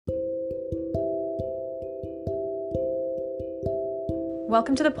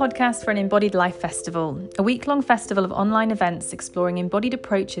Welcome to the podcast for an Embodied Life Festival, a week-long festival of online events exploring embodied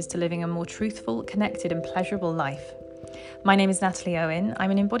approaches to living a more truthful, connected and pleasurable life. My name is Natalie Owen.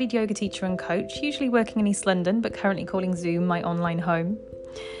 I'm an embodied yoga teacher and coach, usually working in East London, but currently calling Zoom my online home.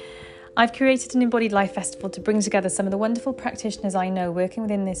 I've curated an Embodied Life Festival to bring together some of the wonderful practitioners I know working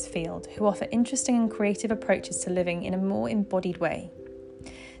within this field who offer interesting and creative approaches to living in a more embodied way.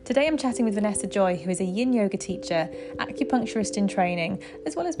 Today I'm chatting with Vanessa Joy, who is a yin yoga teacher, acupuncturist in training,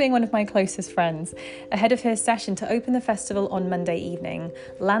 as well as being one of my closest friends, ahead of her session to open the festival on Monday evening,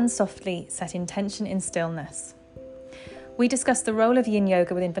 Land Softly, Set Intention in Stillness. We discussed the role of yin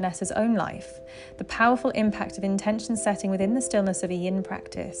yoga within Vanessa's own life, the powerful impact of intention setting within the stillness of a yin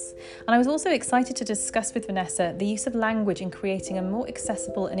practice, and I was also excited to discuss with Vanessa the use of language in creating a more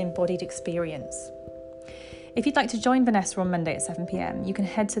accessible and embodied experience. If you'd like to join Vanessa on Monday at 7 p.m, you can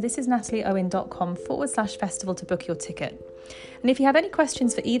head to thisisnatalieowen.com/festival to book your ticket. And if you have any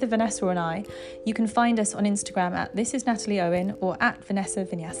questions for either Vanessa or I, you can find us on Instagram at thisisnatalieowen or at Vanessa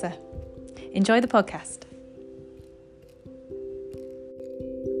Vinyasa. Enjoy the podcast.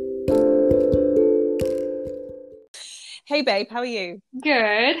 Hey babe, how are you?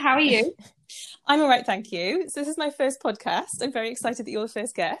 Good, how are you? I'm all right, thank you. So this is my first podcast. I'm very excited that you're the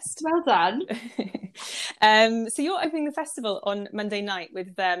first guest. Well done. So you're opening the festival on Monday night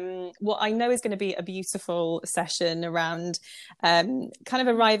with what I know is going to be a beautiful session around kind of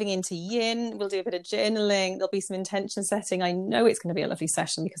arriving into yin. We'll do a bit of journaling. There'll be some intention setting. I know it's going to be a lovely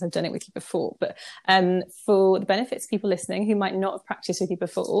session because I've done it with you before. But for the benefits of people listening who might not have practiced with you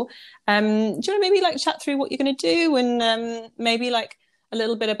before, do you want to maybe like chat through what you're going to do and maybe like a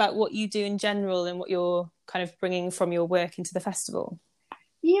little bit about what you do in general and what you're kind of bringing from your work into the festival?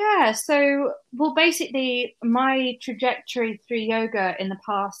 Yeah, so, well, basically, my trajectory through yoga in the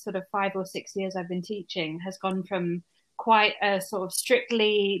past sort of 5 or 6 years I've been teaching has gone from quite a sort of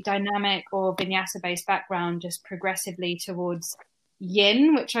strictly dynamic or vinyasa-based background, just progressively towards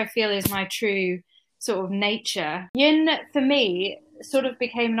yin, which I feel is my true sort of nature. Yin, for me, sort of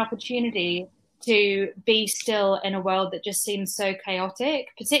became an opportunity to be still in a world that just seems so chaotic,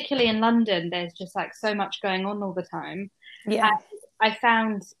 particularly in London. There's just like so much going on all the time. Yeah. And I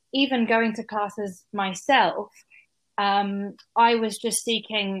found even going to classes myself, I was just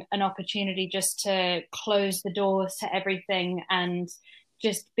seeking an opportunity just to close the doors to everything and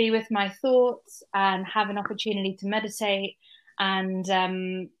just be with my thoughts and have an opportunity to meditate and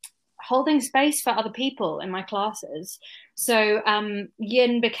holding space for other people in my classes. So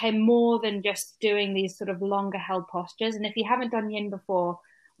yin became more than just doing these sort of longer held postures. And if you haven't done yin before,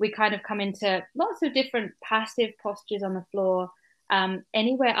 we kind of come into lots of different passive postures on the floor,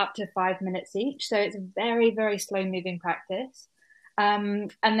 anywhere up to 5 minutes each. So it's a very, very slow moving practice.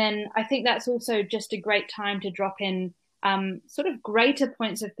 And then I think that's also just a great time to drop in sort of greater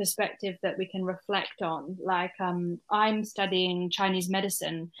points of perspective that we can reflect on. Like I'm studying Chinese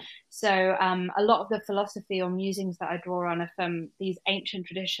medicine. So a lot of the philosophy or musings that I draw on are from these ancient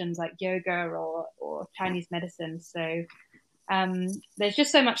traditions like yoga or Chinese medicine. So there's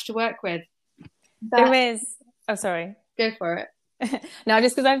just so much to work with. There is. Oh, sorry. Go for it. No,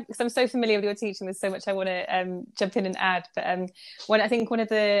 just because I'm so familiar with your teaching, there's so much I want to jump in and add. But I think one of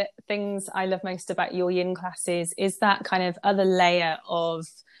the things I love most about your yin classes is that kind of other layer of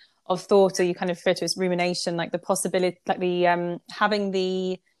thought, or you kind of refer to as rumination, like the possibility, like the having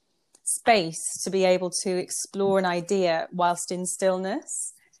the space to be able to explore an idea whilst in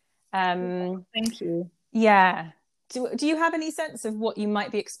stillness. Thank you. Yeah. Do you have any sense of what you might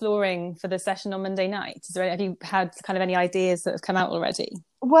be exploring for the session on Monday night? Have you had kind of any ideas that have come out already?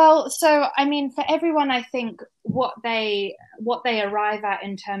 Well, so I mean, for everyone, I think what they arrive at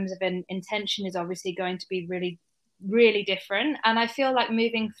in terms of an intention is obviously going to be really, really different. And I feel like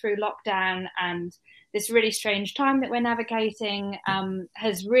moving through lockdown and this really strange time that we're navigating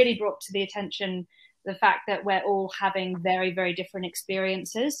has really brought to the attention the fact that we're all having very, very different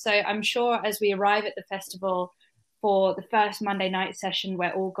experiences. So I'm sure as we arrive at the festival for the first Monday night session,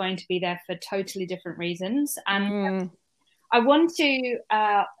 we're all going to be there for totally different reasons. And I want to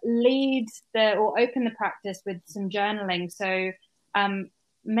lead or open the practice with some journaling. So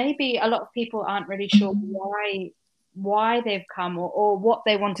maybe a lot of people aren't really sure why they've come or what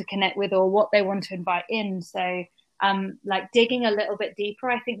they want to connect with or what they want to invite in. So like digging a little bit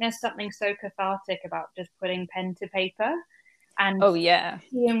deeper, I think there's something so cathartic about just putting pen to paper and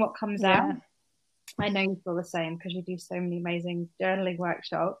seeing what comes out. I know you feel the same because you do so many amazing journaling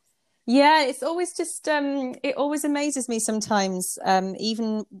workshops. Yeah, it's always just it always amazes me sometimes,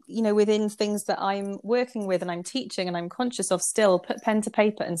 even within things that I'm working with and I'm teaching and I'm conscious of, still put pen to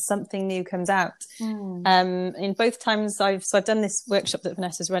paper and something new comes out. Mm. In both times I've done this workshop that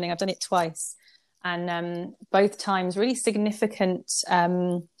Vanessa's running. I've done it twice, and both times really significant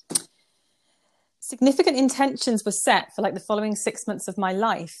intentions were set for like the following 6 months of my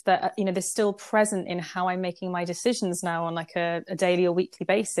life that they're still present in how I'm making my decisions now on like a daily or weekly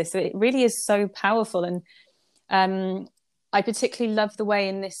basis. So it really is so powerful. And I particularly love the way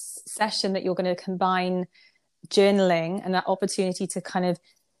in this session that you're going to combine journaling and that opportunity to kind of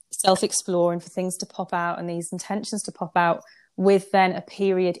self-explore and for things to pop out and these intentions to pop out, with then a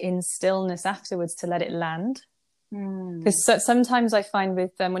period in stillness afterwards to let it land. Because sometimes I find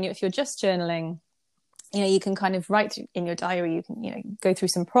with if you're just journaling, you can kind of write in your diary, you can go through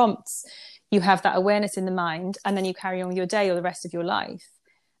some prompts, you have that awareness in the mind, and then you carry on with your day or the rest of your life,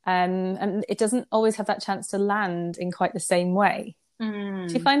 and it doesn't always have that chance to land in quite the same way. Do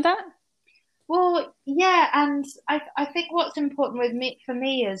you find that? Well, yeah, and I think what's important for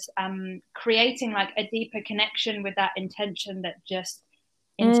me is creating like a deeper connection with that intention, that just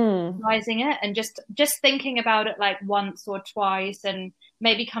internalizing it and just thinking about it like once or twice and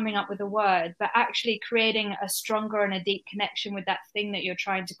maybe coming up with a word, but actually creating a stronger and a deep connection with that thing that you're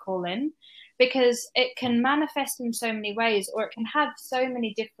trying to call in, because it can manifest in so many ways, or it can have so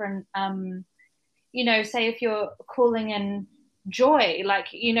many different say if you're calling in joy, like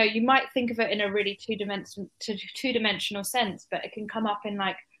you might think of it in a really two-dimensional sense, but it can come up in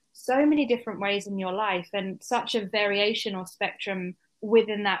like so many different ways in your life, and such a variation or spectrum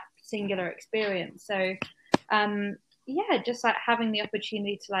within that singular experience. So just like having the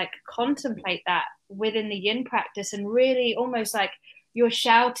opportunity to like contemplate that within the yin practice, and really almost like you're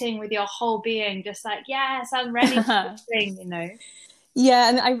shouting with your whole being, just like, yes, I'm ready for this thing. Yeah,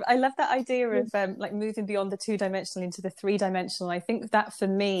 and I love that idea of like moving beyond the two-dimensional into the three-dimensional. I think that for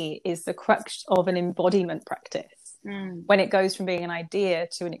me is the crux of an embodiment practice. When it goes from being an idea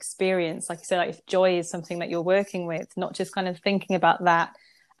to an experience, like you said, like if joy is something that you're working with, not just kind of thinking about that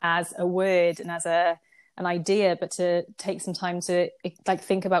as a word and as an idea, but to take some time to like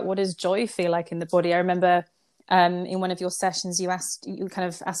think about, what does joy feel like in the body? I remember in one of your sessions you kind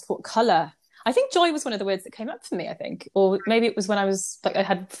of asked what color. I think joy was one of the words that came up for me, I think. Or maybe it was when I was like, I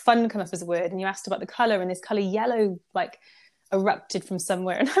had fun come up as a word, and you asked about the color, and this color yellow like erupted from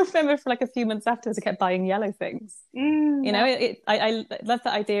somewhere. And I remember for like a few months afterwards I kept buying yellow things. I love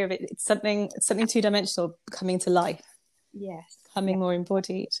that idea of it. It's something two-dimensional coming to life. Yes. Becoming more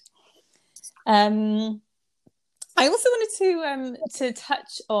embodied. I also wanted to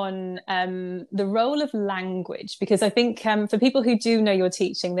touch on the role of language, because I think for people who do know your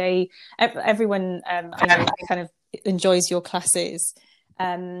teaching, everyone I know kind of enjoys your classes.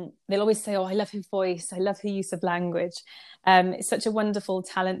 They'll always say, "Oh, I love her voice. I love her use of language." It's such a wonderful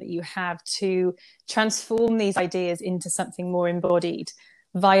talent that you have to transform these ideas into something more embodied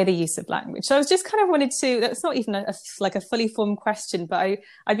via the use of language. So I was just kind of wanted to, that's not even like a fully formed question, but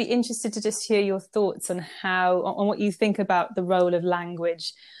I'd be interested to just hear your thoughts on on what you think about the role of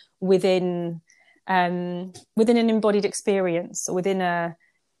language within an embodied experience, or within the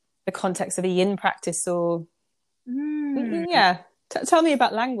context of a yin practice, or tell me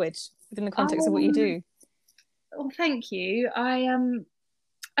about language within the context of what you do. Well, thank you. I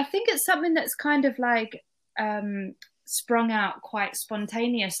think it's something that's kind of like sprung out quite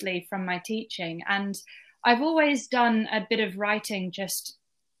spontaneously from my teaching, and I've always done a bit of writing just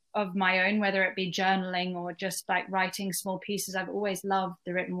of my own, whether it be journaling or just like writing small pieces. I've always loved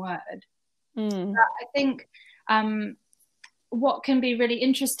the written word. I think what can be really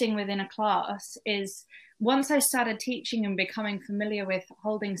interesting within a class is, once I started teaching and becoming familiar with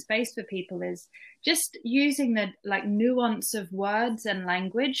holding space for people, is just using the like nuance of words and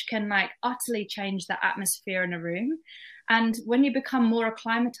language can like utterly change the atmosphere in a room. And when you become more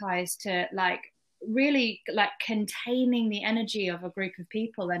acclimatized to like really like containing the energy of a group of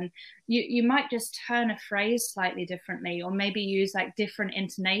people, and you might just turn a phrase slightly differently, or maybe use like different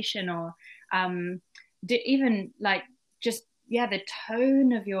intonation, or even like just the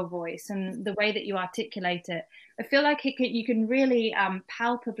tone of your voice and the way that you articulate it. I feel like you can really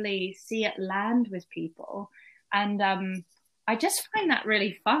palpably see it land with people, and I just find that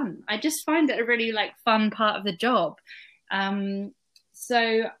really fun. I just find it a really like fun part of the job.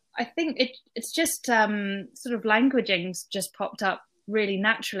 So I think it's just sort of languaging's just popped up really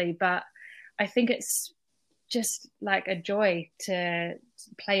naturally, but I think it's just like a joy to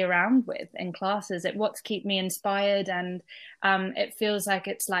play around with in classes. What's keep me inspired, and it feels like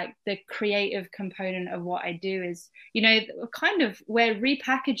it's like the creative component of what I do is, kind of, we're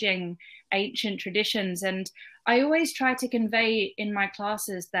repackaging ancient traditions. And I always try to convey in my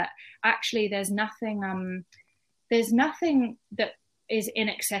classes that actually there's nothing that is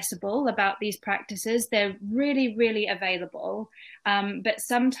inaccessible about these practices. They're really, really available. But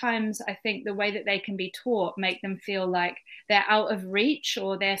sometimes I think the way that they can be taught make them feel like they're out of reach,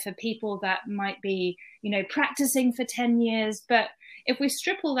 or they're for people that might be, practicing for 10 years. But if we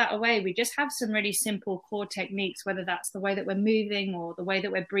strip all that away, we just have some really simple core techniques, whether that's the way that we're moving, or the way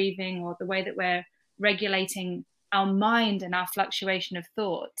that we're breathing, or the way that we're regulating our mind and our fluctuation of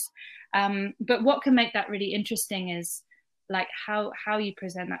thoughts. But what can make that really interesting is like how you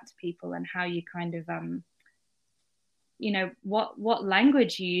present that to people, and how you kind of what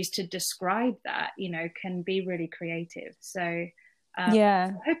language you use to describe that, can be really creative. So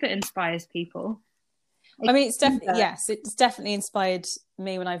I hope it inspires people. I mean, it's definitely inspired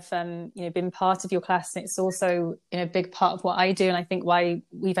me when I've been part of your class, and it's also a big part of what I do, and I think why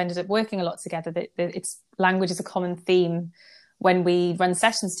we've ended up working a lot together. That it's language is a common theme. When we run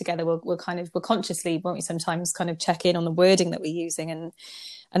sessions together, we're consciously, won't we, sometimes kind of check in on the wording that we're using and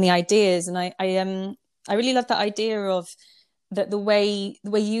the ideas. And I really love that idea of that the way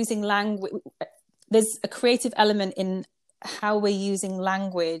we're using language. There's a creative element in how we're using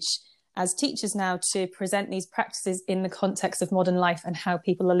language as teachers now to present these practices in the context of modern life and how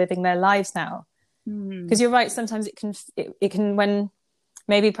people are living their lives now. Because you're right, sometimes it can when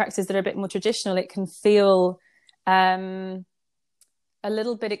maybe practices that are a bit more traditional, it can feel a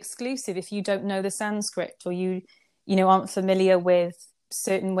little bit exclusive if you don't know the Sanskrit, or you aren't familiar with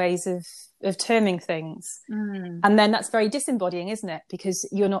certain ways of terming things. And then that's very disembodying, isn't it? Because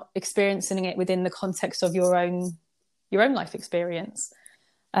you're not experiencing it within the context of your own life experience.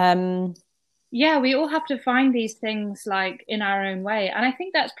 We all have to find these things like in our own way. And I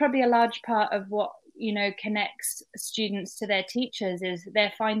think that's probably a large part of what, connects students to their teachers, is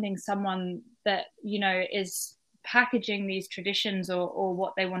they're finding someone that, is packaging these traditions or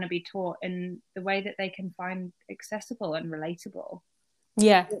what they want to be taught in the way that they can find accessible and relatable.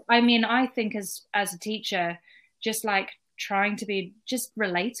 I mean, I think as a teacher, just like trying to be just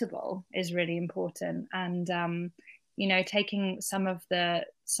relatable is really important, and taking some of the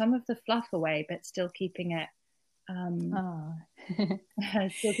fluff away, but still keeping it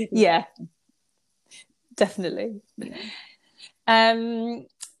definitely.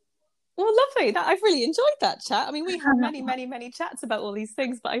 Well, lovely. I've really enjoyed that chat. I mean, we had many chats about all these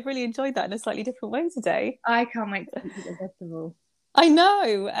things, but I've really enjoyed that in a slightly different way today. I can't wait to see the festival. I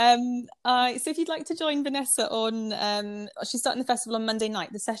know. So if you'd like to join Vanessa on, she's starting the festival on Monday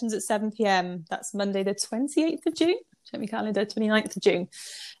night. The session's at 7 p.m. That's Monday the 28th of June. Check my calendar, 29th of June.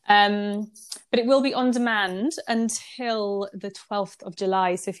 But it will be on demand until the 12th of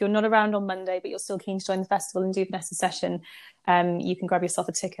July. So if you're not around on Monday, but you're still keen to join the festival and do Vanessa's session, you can grab yourself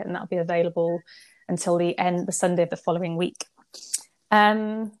a ticket, and that'll be available until the Sunday of the following week.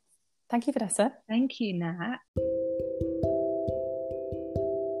 Thank you, Vanessa. Thank you, Nat.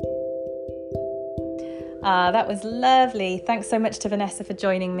 That was lovely. Thanks so much to Vanessa for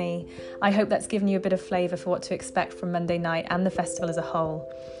joining me. I hope that's given you a bit of flavour for what to expect from Monday night and the festival as a whole.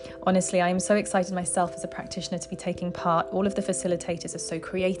 Honestly, I am so excited myself as a practitioner to be taking part. All of the facilitators are so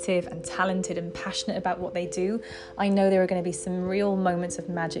creative and talented and passionate about what they do. I know there are going to be some real moments of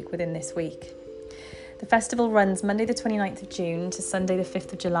magic within this week. The festival runs Monday the 29th of June to Sunday the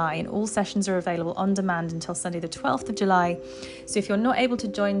 5th of July, and all sessions are available on demand until Sunday the 12th of July. So if you're not able to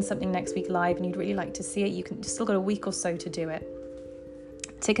join something next week live and you'd really like to see it, you've still got a week or so to do it.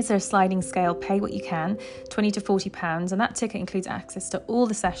 Tickets are a sliding scale, pay what you can, £20 to £40, and that ticket includes access to all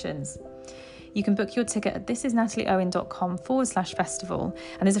the sessions. You can book your ticket at thisisnatalieowen.com/festival,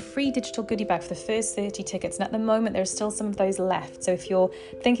 and there's a free digital goodie bag for the first 30 tickets, and at the moment there are still some of those left, so if you're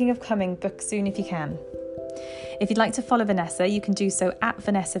thinking of coming, book soon if you can. If you'd like to follow Vanessa, you can do so at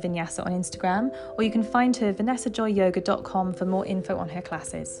Vanessa Vinyasa on Instagram, or you can find her vanessajoyyoga.com for more info on her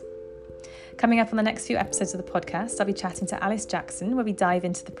classes. Coming up on the next few episodes of the podcast, I'll be chatting to Alice Jackson, where we dive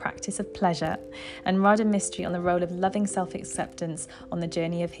into the practice of pleasure, and Radha Mystery on the role of loving self-acceptance on the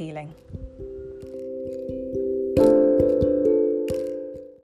journey of healing.